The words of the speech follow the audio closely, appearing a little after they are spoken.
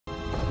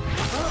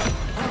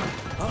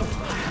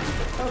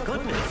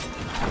goodness.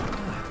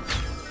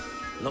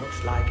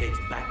 Looks like it's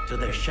back to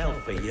the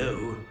shelf for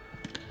you.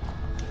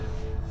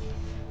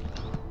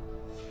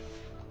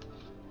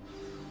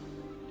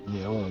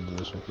 Yeah, I want to do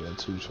this one. He had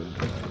 2 treasure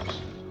maps.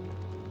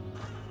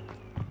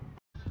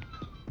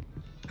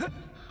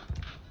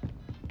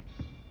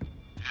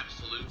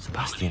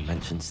 Sebastian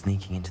mentioned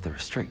sneaking into the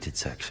restricted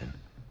section.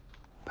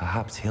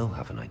 Perhaps he'll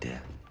have an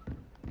idea.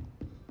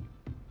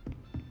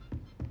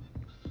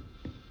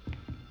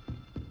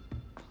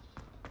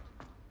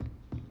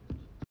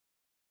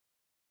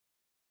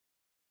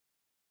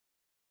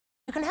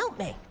 You can help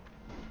me.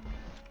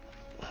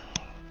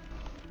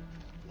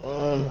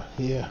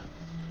 Yeah.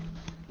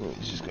 Let me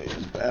just go use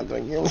the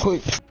bathroom real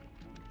quick.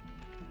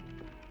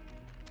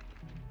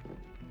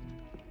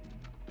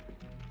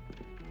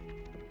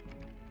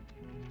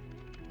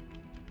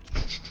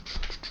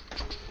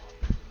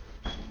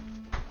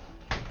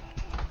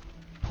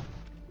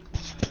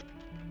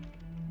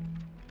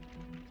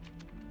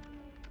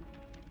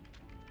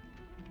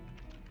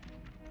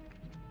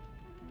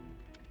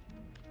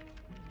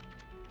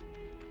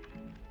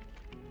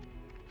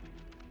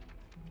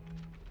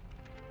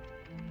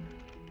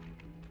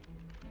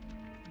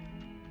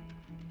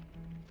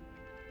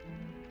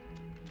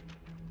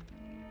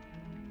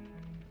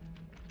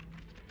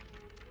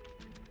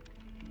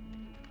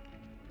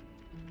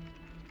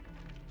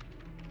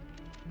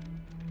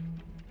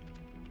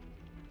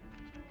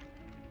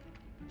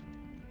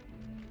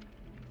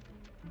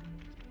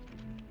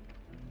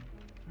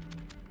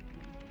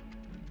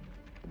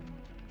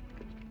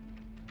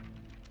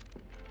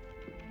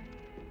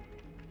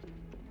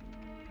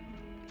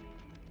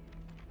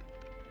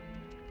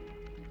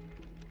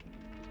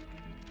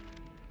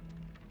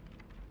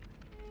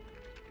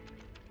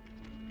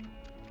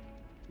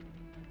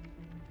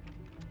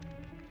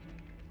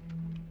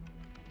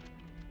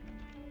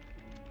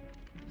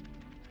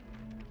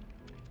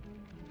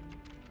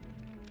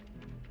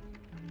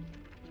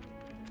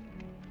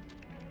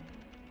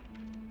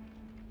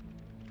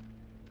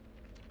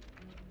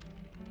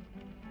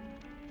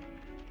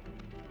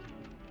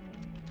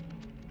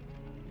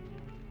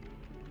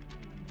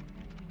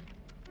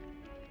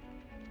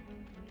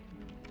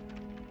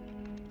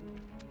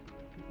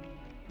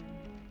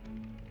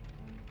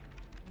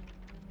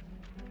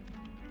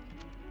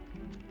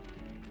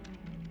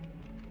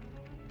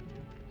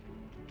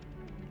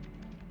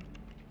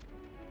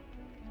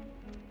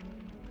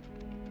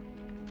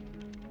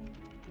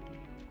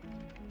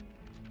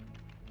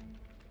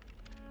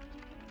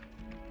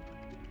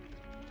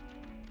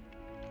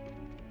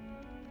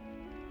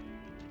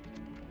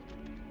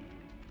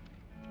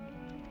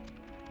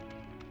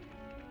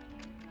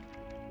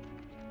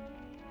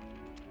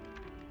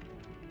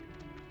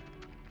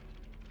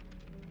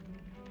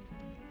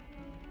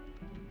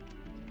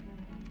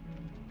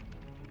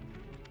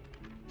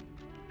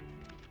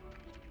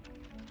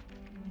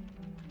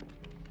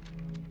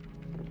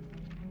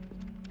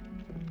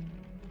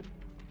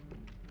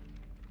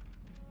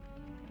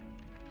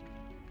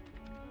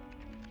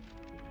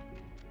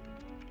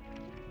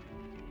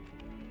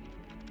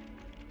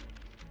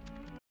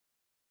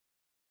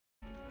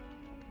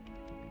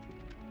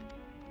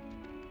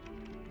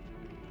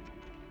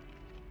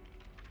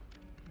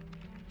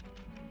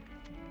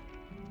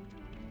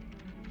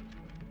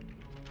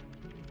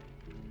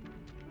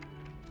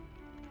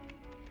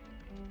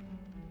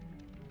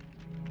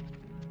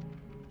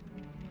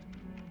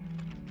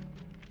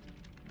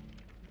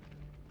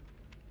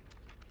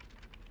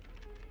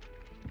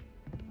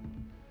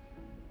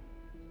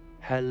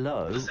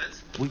 Hello?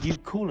 Were you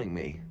calling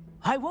me?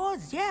 I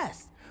was,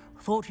 yes.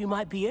 Thought you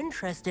might be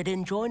interested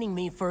in joining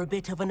me for a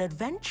bit of an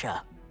adventure.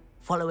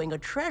 Following a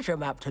treasure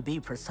map, to be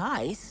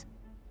precise.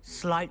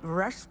 Slight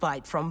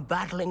respite from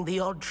battling the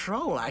odd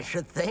troll, I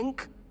should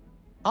think.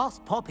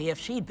 Asked Poppy if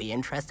she'd be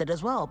interested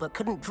as well, but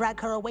couldn't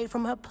drag her away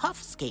from her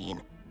puff skein.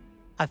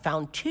 I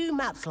found 2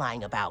 maps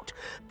lying about,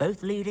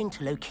 both leading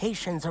to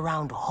locations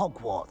around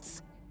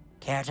Hogwarts.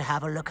 Care to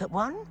have a look at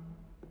one?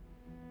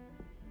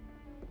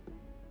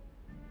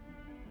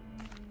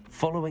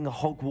 Following a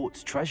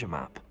Hogwarts treasure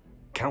map?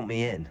 Count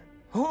me in.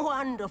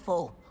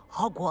 Wonderful.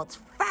 Hogwarts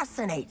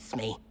fascinates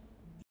me.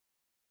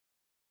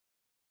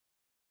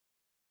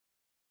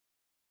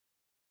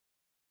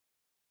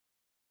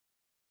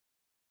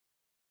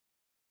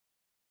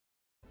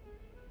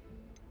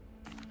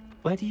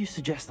 Where do you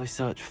suggest I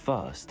search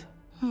first?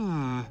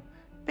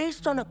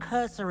 Based on a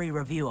cursory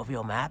review of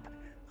your map,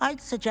 I'd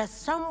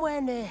suggest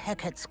somewhere near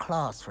Hecat's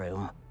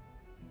classroom.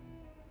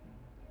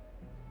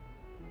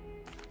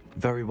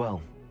 Very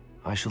well.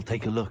 I shall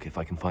take a look if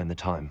I can find the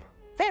time.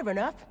 Fair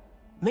enough.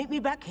 Meet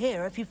me back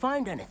here if you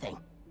find anything.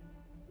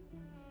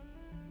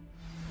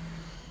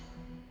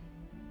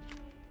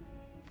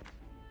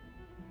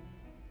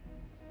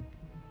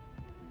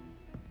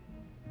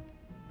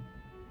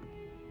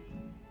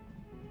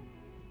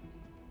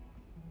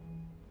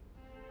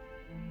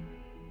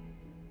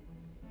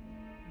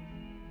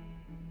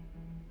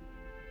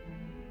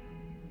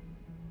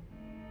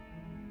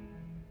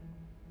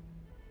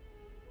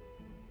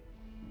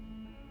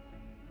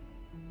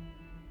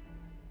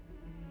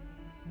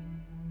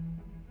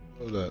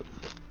 What's that?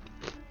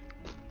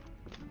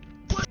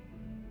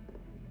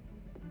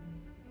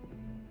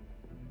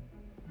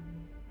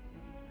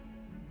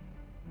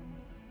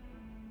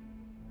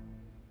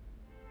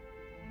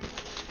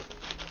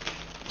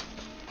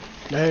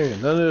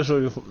 Dang, none of this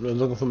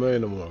looking familiar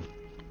no more.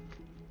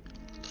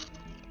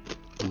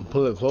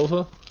 Pull it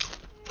closer.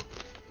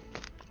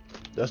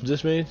 That's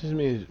this means? This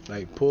means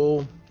like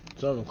pull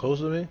something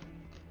closer to me?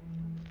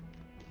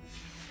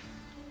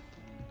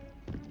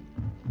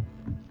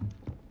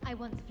 I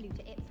once flew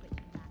to Ipswich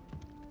and back.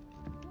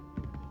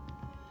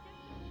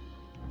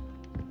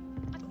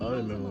 I don't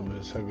remember when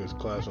Miss Hugger's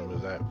classroom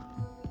is at.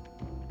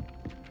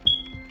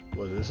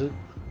 What is it?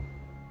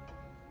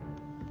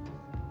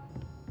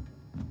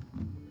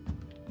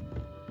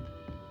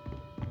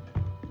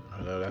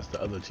 I know that's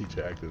the other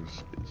teacher acting.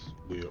 It's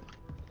weird.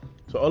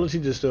 So all the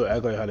teachers still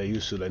act like how they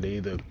used to. Like they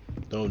either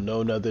don't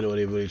know nothing or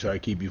they really try to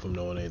keep you from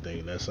knowing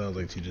anything. That sounds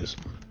like teachers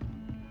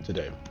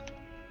today.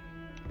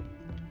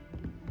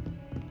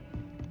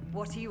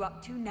 What are you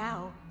up to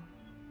now?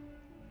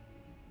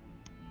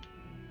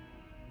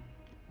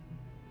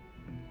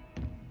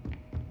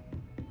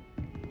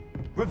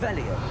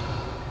 Revelio.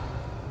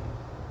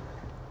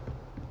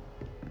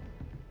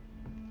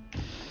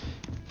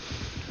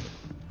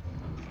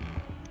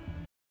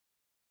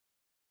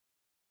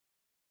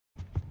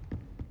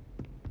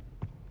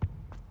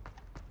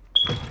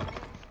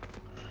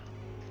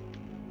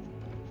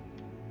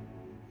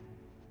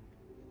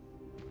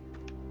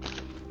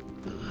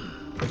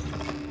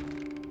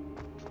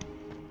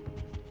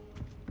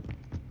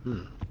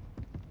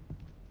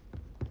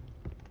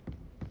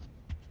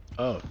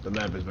 Oh, the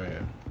map is right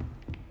here.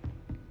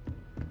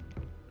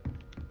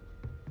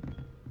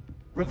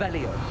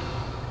 Revelio.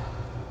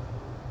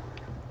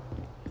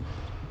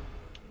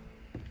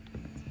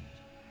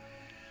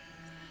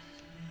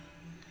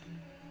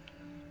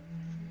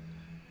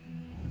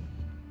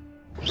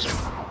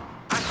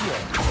 Accio.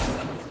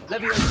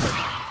 Levioso.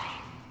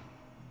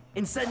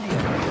 Incendio.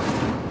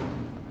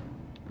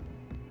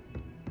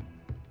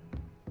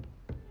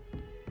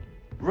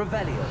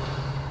 Revelio.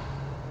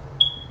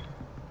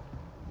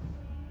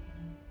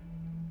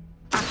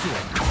 Accio.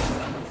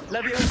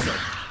 Levioso.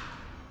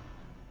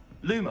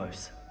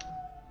 Lumos.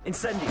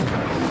 Incendio.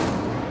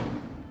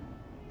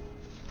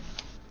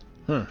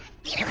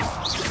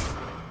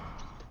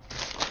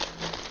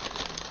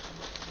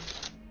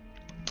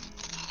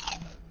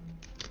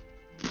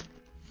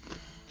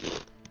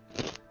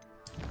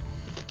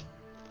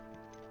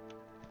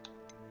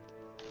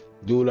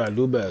 Do what I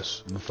do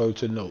best. Refer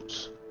to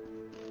notes.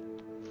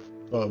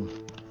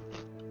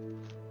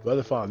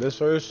 Rather find this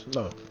first?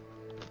 No.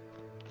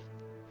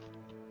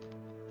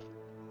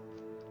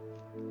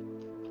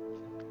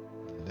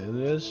 Then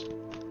this.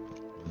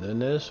 Then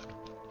this.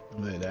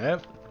 And then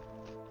that.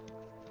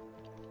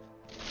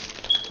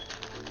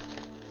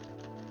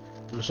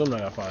 I'm assuming I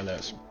gotta find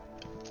that.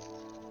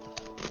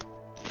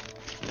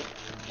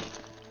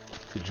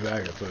 The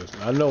dragon first.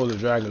 I know the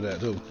dragon's at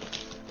too.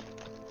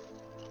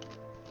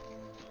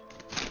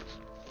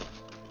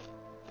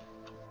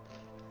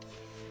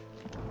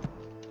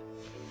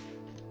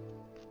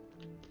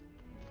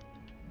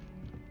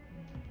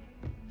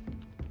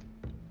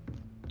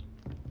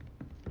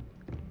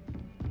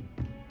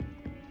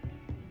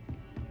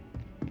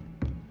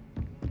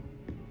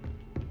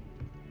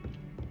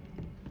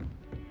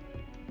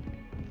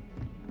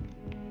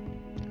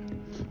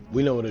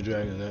 We know where the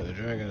dragon is at. The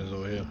dragon is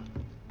over here.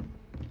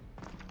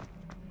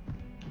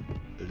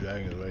 The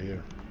dragon is right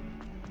here.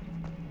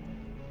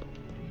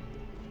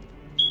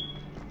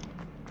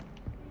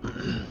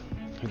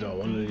 He's on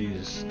one of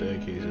these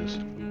staircases.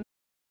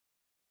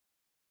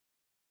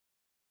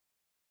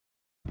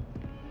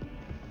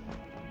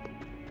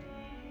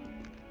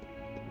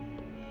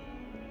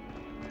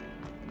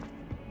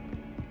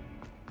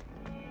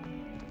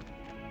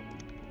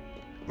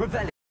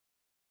 Revelio.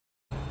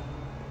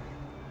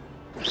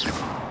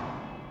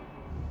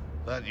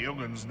 That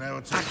youngun's now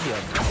a taking.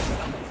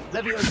 Accio.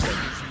 Levioso.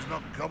 She's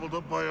not gobbled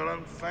up by her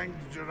own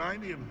fanged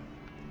geranium.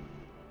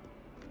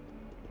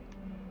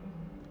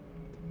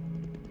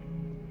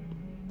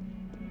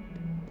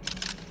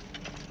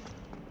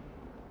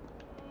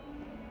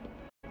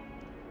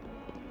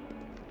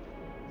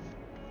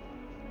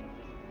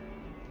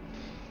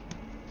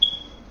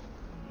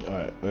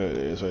 Alright, there it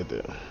is right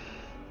there.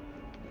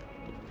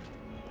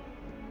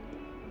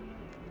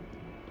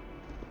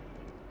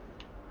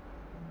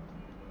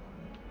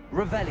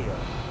 Revelio.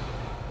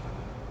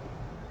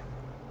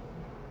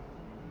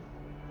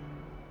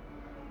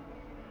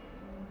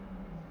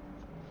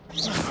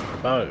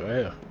 Found it right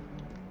here.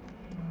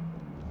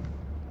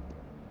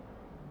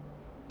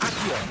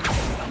 Accio.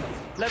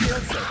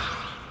 Levioso.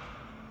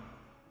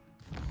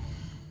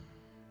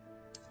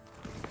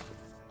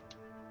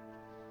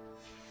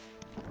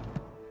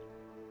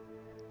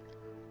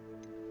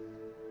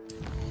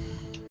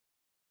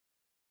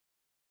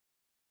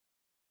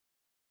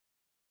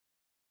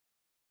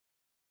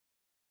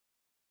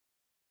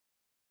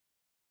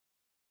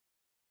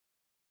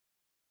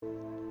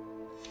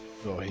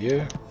 Go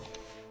here.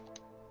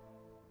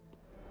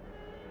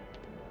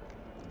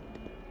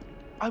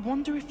 I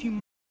wonder if you...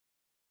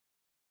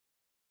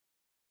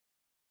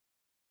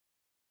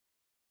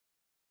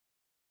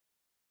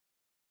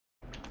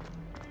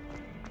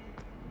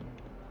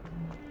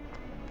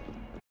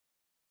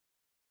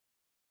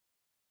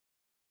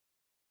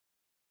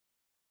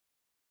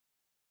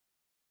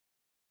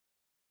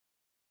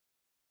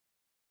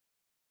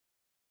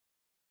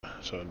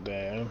 So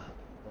damn.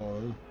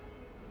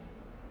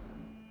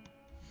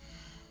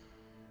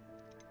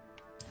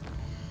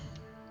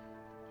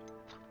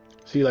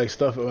 See, like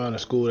stuff around the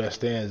school that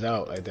stands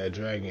out, like that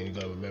dragon. You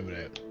gotta remember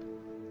that.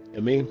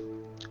 And me,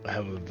 I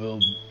have a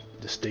very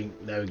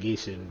distinct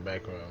navigation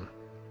background.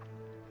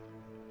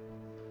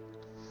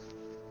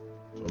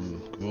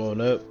 From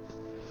growing up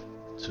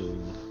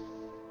to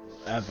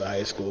after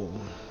high school.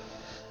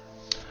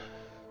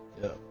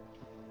 Yeah.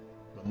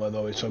 My mother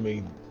always told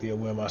me to be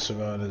aware of my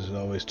surroundings and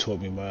always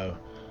taught me my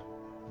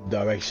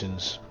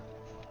directions.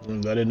 I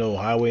didn't know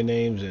highway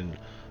names and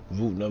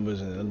route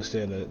numbers and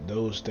understand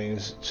those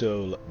things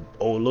till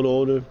a little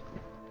older.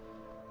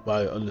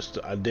 But I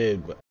understood, I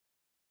did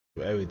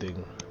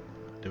everything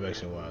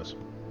direction wise.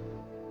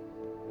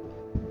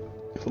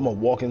 From a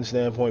walking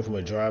standpoint, from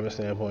a driving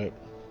standpoint,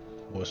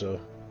 more so.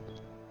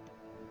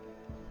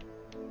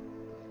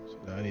 So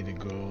now I need to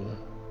go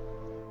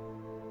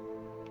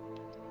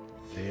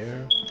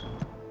there.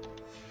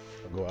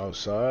 I'll go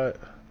outside.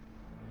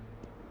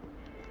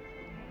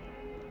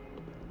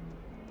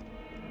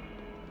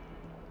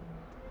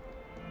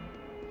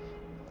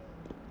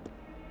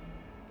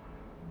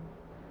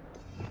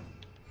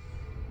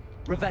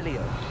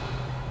 Revelio.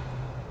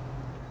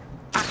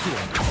 Accio.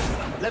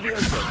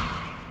 Levioso.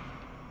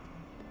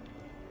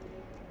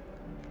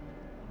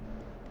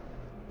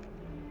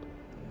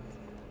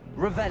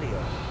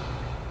 Revelio.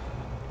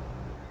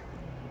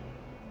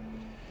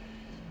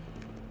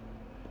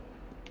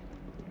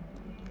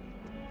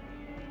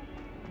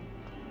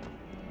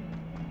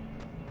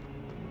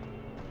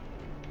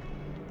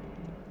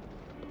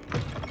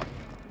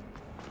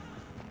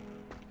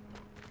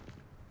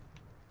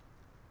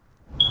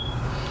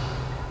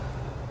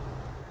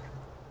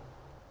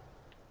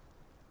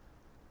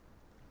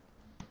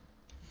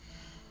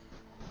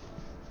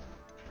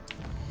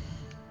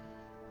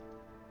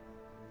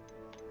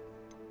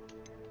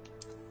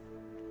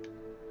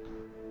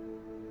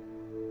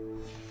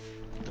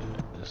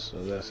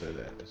 So that's it.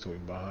 It's gonna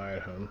be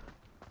behind him.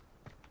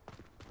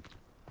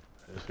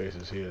 His face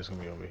is here. It's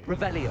gonna be over here.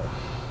 Revelio.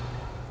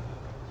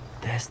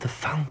 There's the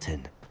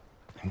fountain.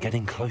 I'm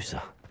getting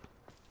closer.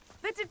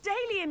 The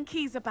Daedalian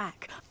keys are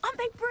back. Aren't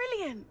they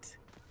brilliant?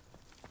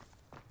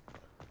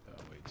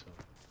 I'll wait till.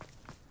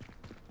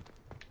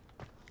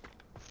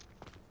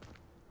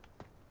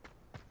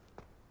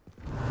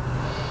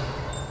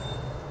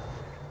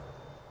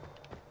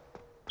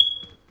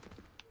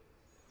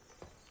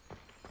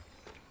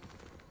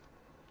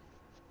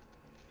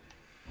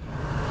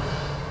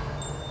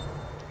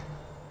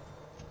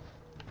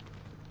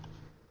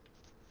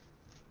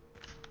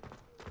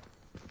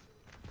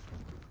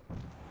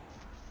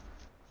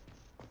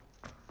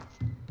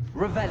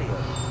 Revelio.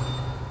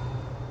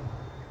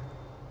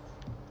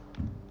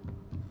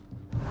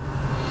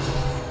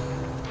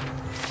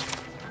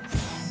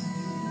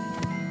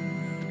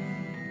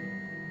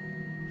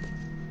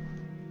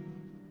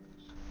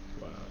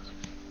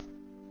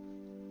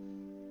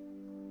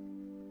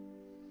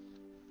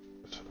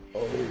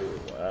 Oh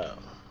wow.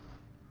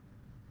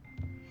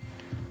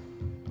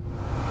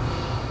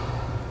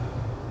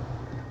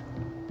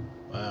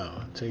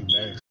 Wow. Take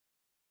back.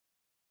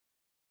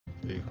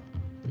 Big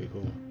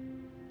cool.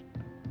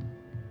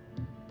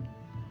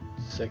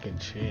 Second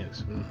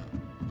chance.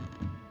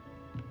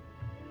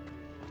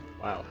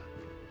 Wow.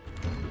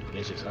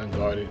 It's just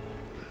unguarded.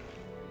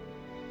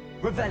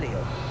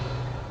 Revelio.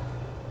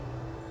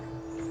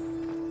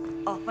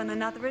 Off on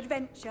another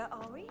adventure,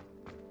 are we?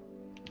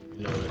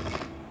 You know it.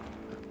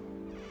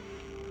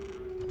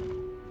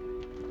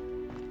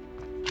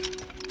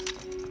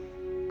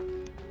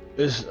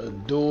 It's a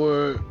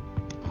door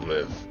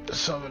with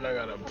something I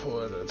gotta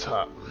pull at the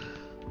top.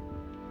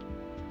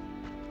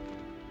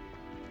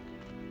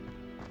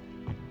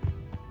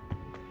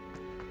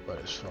 But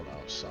it's from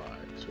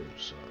outside too,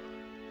 so.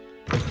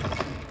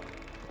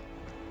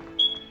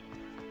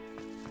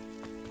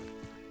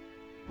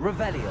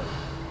 Revelio.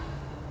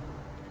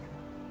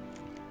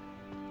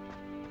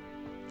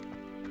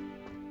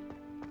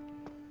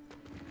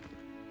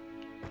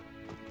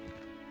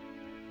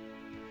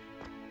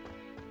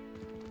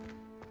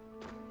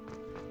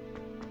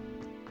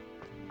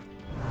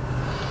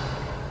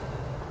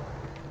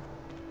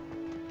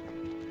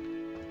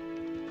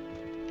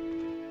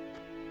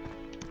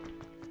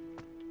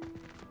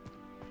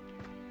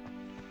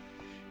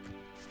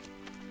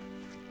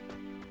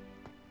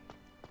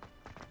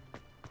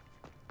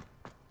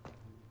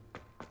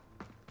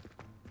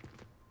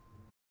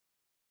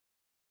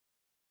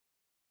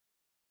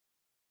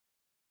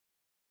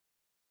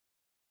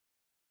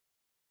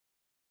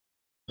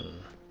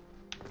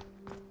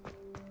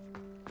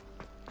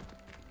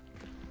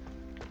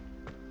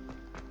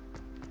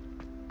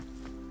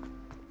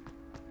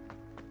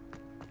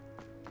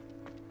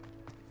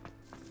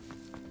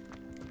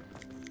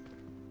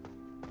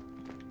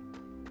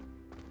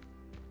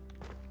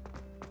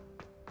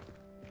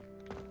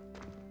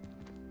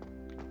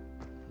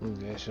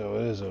 Yeah, sure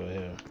it is over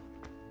here.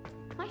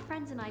 My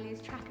friends and I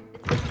lose track of the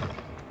time.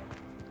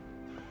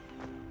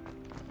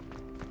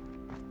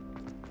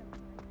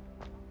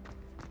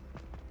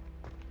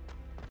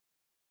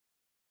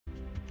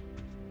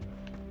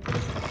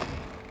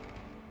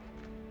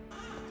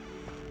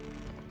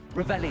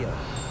 Revelio.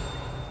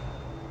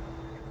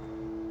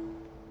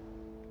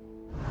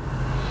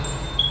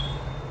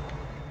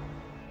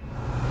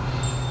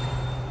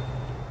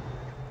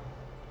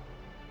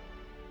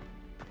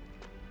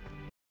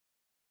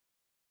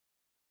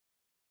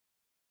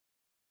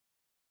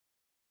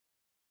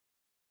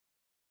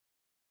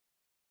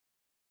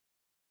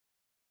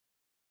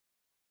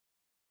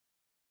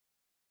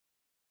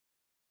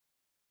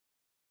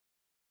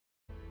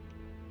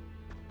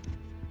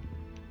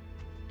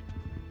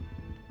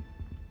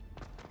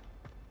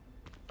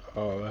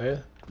 Oh, right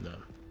here? No.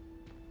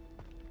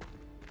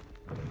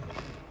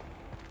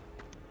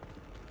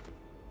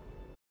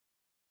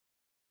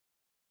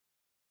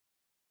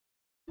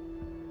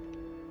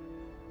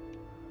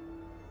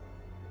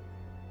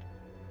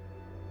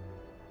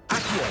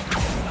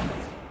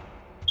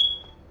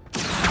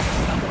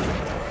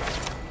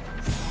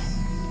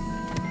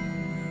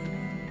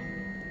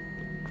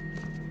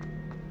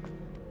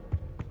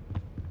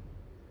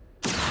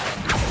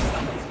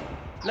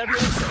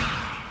 Leviosa.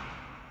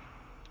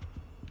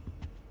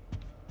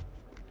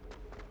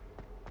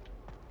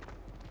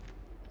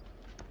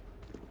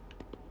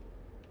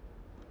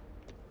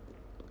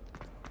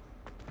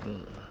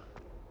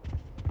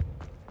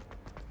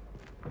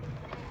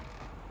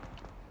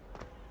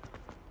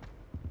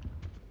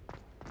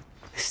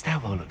 This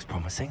stairwell looks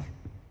promising.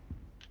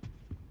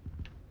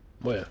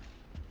 Where?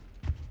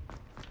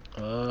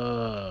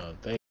 Ah,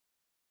 thank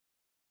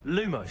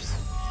Lumos.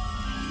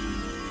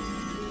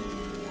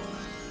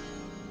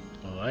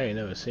 Oh, I ain't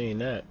never seen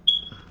that.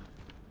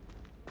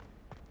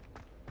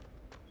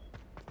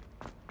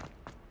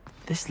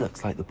 This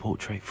looks like the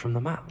portrait from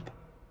the map.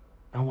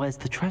 Now where's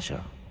the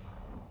treasure?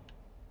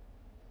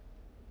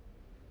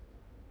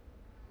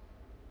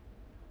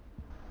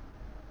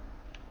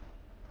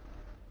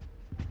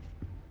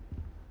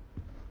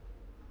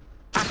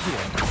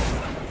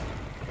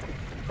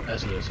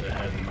 That's what it said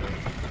hadn't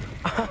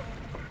been.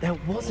 There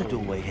was a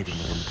doorway hidden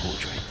within the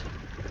portrait.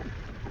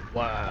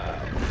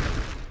 Wow.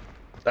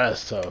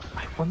 That's tough.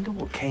 I wonder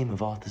what came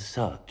of Arthur's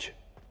search.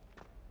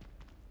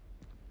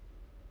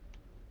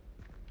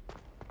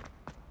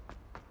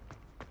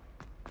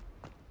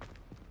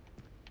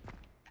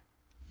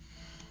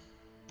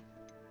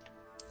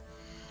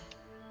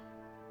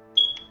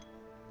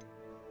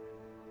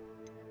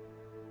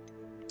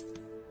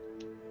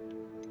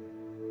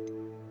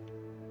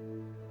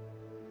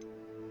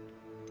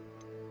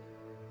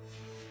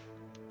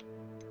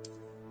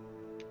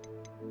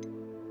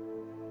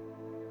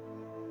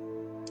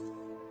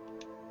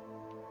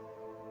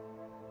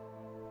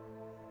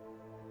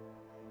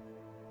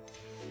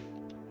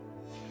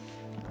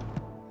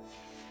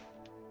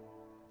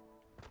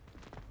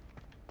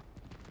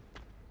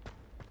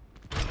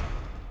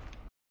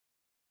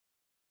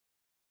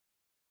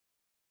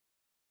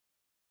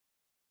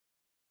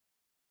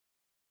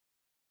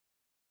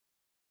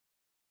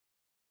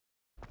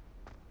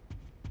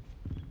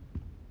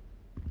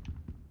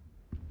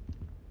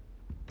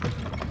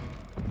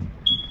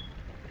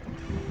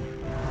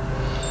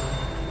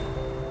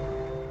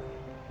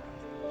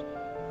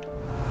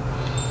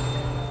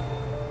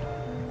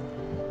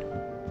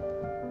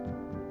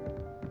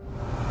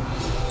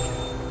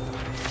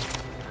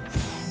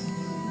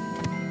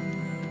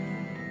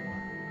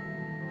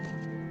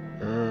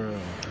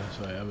 That's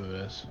right, I remember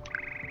this.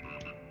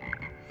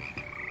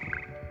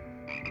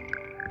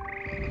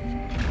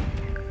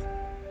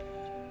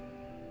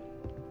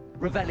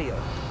 Revelio.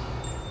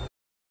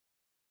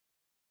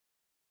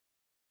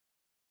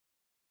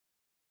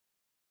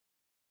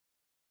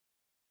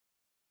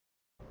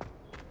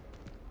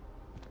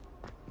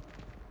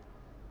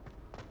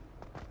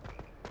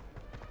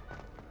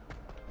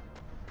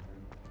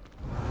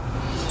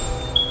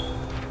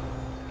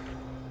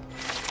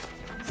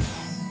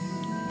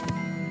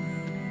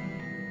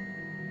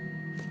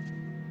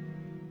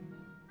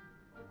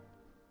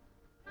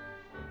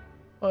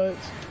 What?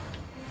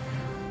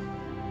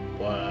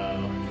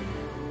 Wow.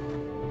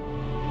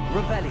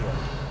 Revelio.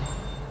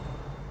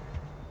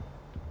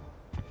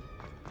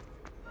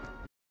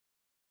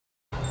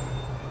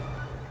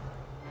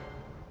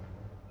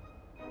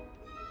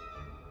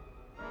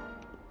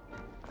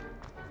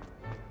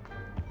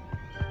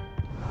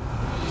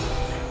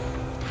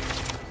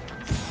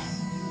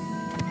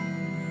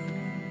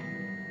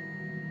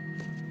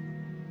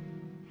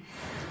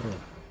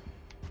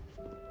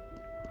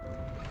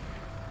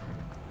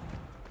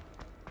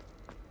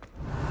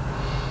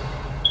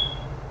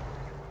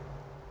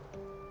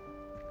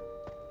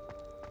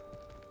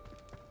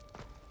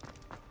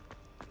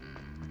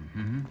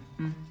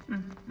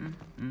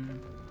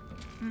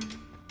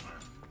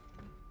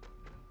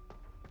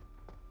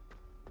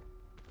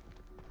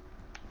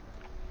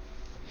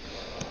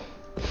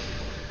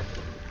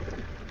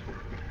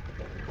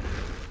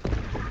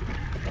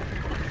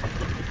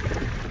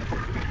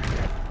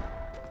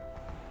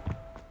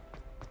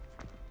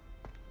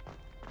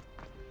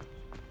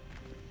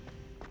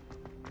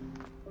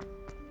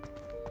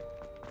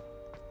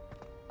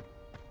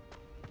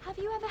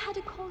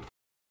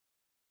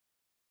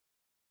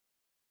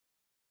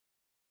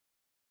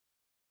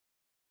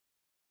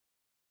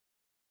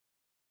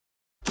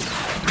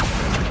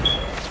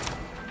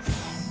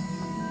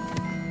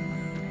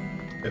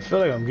 feel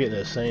like I'm getting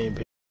the same.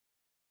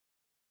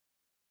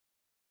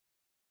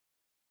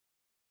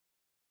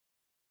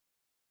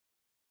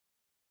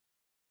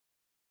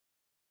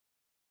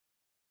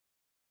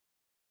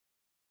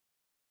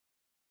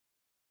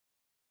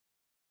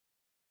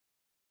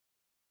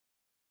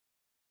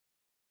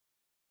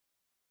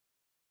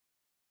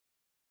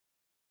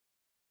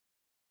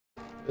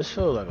 This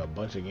feels like a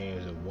bunch of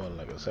games in one,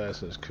 like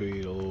Assassin's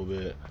Creed a little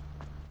bit,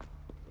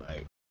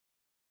 like.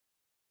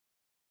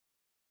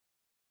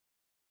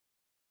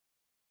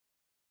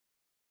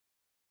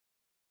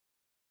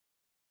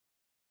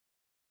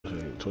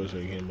 Toy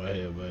Story came in my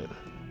head, but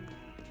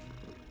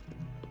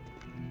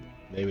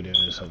maybe there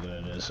is something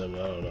in there,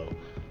 something I don't know,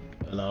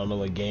 and I don't know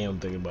what game I'm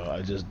thinking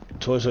about.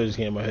 Toy Story just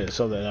came in my head,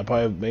 something, and I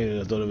probably maybe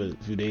I thought of it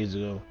a few days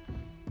ago.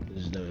 I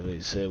just never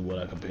really said what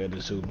I compared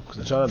this to, because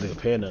I try not to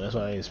compare none. That's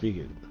why I ain't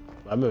speaking.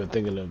 I remember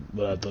thinking of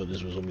what I thought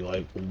this was gonna be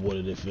like. What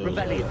did it feel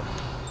like?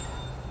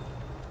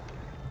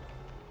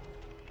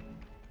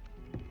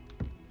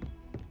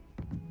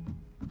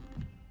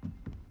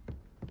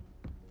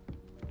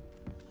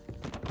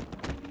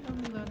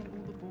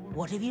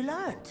 What have you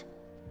learned?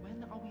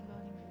 When are we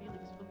learning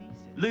Felix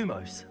Felicis?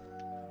 Lumos.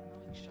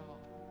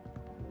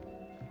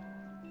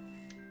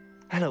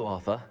 Hello,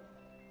 Arthur.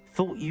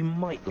 Thought you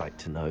might like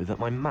to know that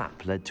my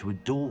map led to a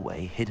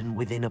doorway hidden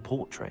within a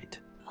portrait.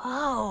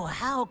 Oh,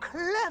 how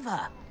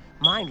clever!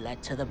 Mine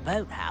led to the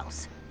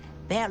boathouse.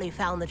 Barely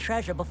found the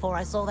treasure before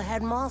I saw the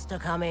headmaster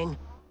coming.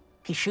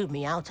 He shooed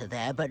me out of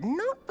there, but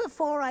not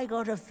before I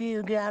got a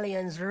few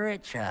galleons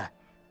richer.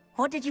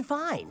 What did you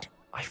find?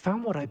 I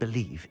found what I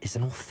believe is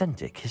an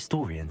authentic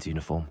historian's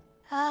uniform.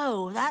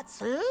 Oh,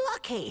 that's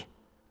lucky.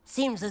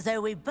 Seems as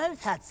though we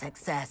both had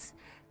success.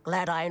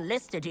 Glad I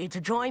enlisted you to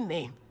join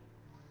me.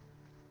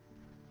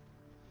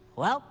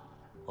 Well,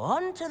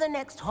 on to the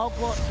next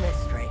Hogwarts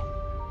mystery.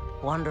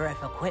 Wonder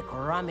if a quick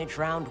rummage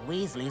round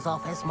Weasley's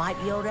office might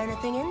yield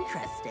anything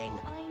interesting.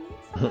 I need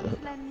someone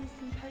to lend me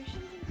some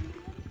potions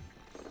ingredients.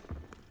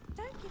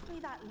 Don't give me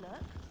that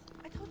look.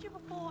 I told you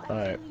before I'm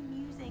Alright. only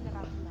musing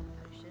about a love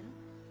potion.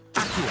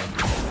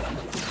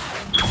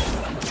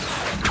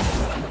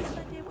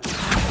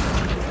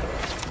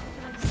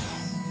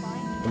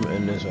 I'm gonna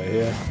end this right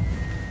here.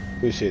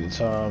 Appreciate the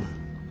time.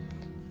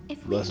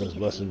 If Blessings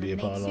be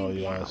upon all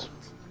you guys.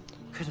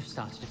 Could have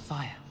started a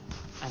fire,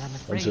 and I'm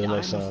afraid Until I'm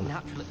next not time.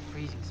 natural at the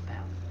freezing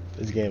spell.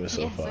 This game is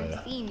so Yes, fire.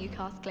 I've seen you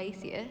cast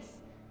Glacius.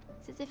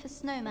 It's as if a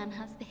snowman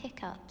has the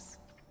hiccups.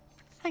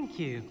 Thank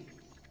you.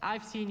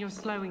 I've seen your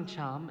slowing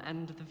charm,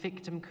 and the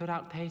victim could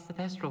outpace the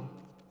Thestral.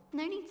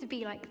 No need to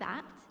be like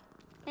that.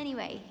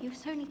 Anyway, you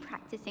was only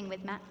practicing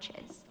with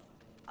matches.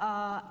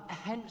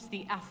 Hence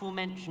the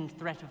aforementioned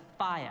threat of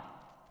fire.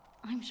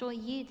 I'm sure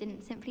you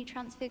didn't simply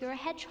transfigure a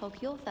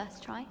hedgehog your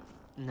first try.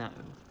 No.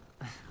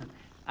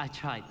 I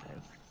tried,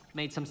 though.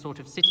 Made some sort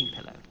of sitting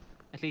pillow.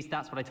 At least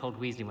that's what I told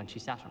Weasley when she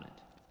sat on it.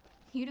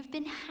 You'd have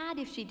been had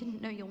if she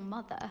didn't know your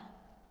mother.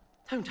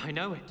 Don't I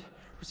know it?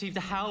 Received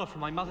a howler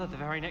from my mother the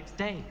very next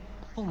day.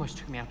 Almost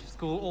took me out of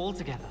school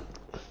altogether.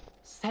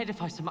 Said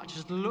if I so much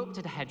as looked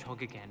at a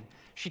hedgehog again,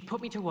 she'd put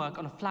me to work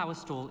on a flower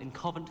stall in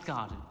Covent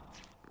Garden.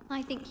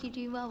 I think you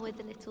do well with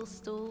the little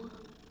stall.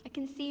 I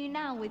can see you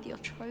now with your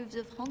troves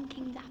of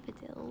honking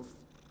daffodils.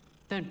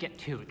 Don't get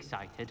too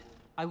excited.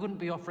 I wouldn't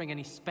be offering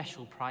any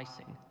special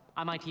pricing.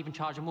 I might even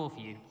charge more for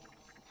you.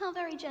 How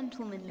very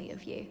gentlemanly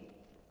of you.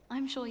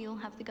 I'm sure you'll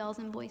have the girls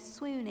and boys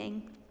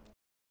swooning.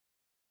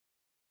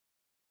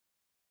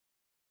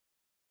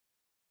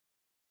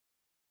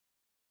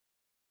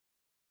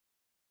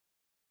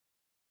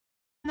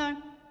 No.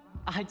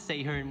 I'd say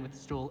you're in with the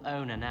stall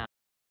owner now.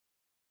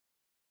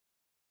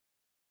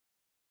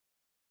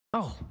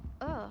 Oh,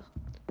 Ugh.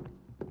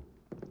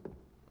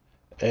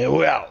 And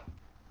we're out.